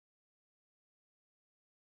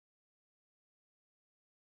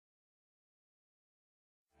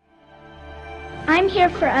I'm here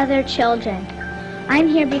for other children. I'm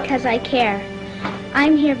here because I care.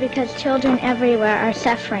 I'm here because children everywhere are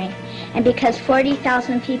suffering, and because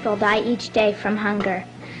 40,000 people die each day from hunger.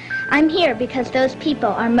 I'm here because those people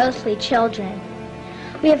are mostly children.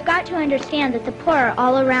 We have got to understand that the poor are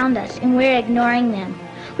all around us and we're ignoring them.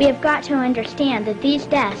 We have got to understand that these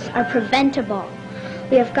deaths are preventable.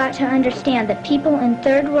 We have got to understand that people in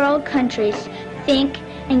third world countries think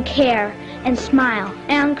and care and smile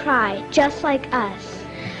and cry just like us.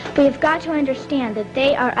 We have got to understand that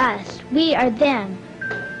they are us, we are them.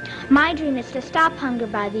 My dream is to stop hunger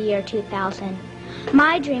by the year 2000.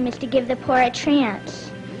 My dream is to give the poor a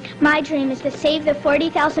chance. My dream is to save the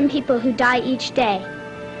 40,000 people who die each day.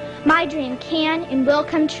 My dream can and will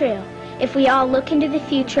come true if we all look into the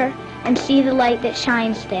future and see the light that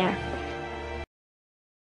shines there.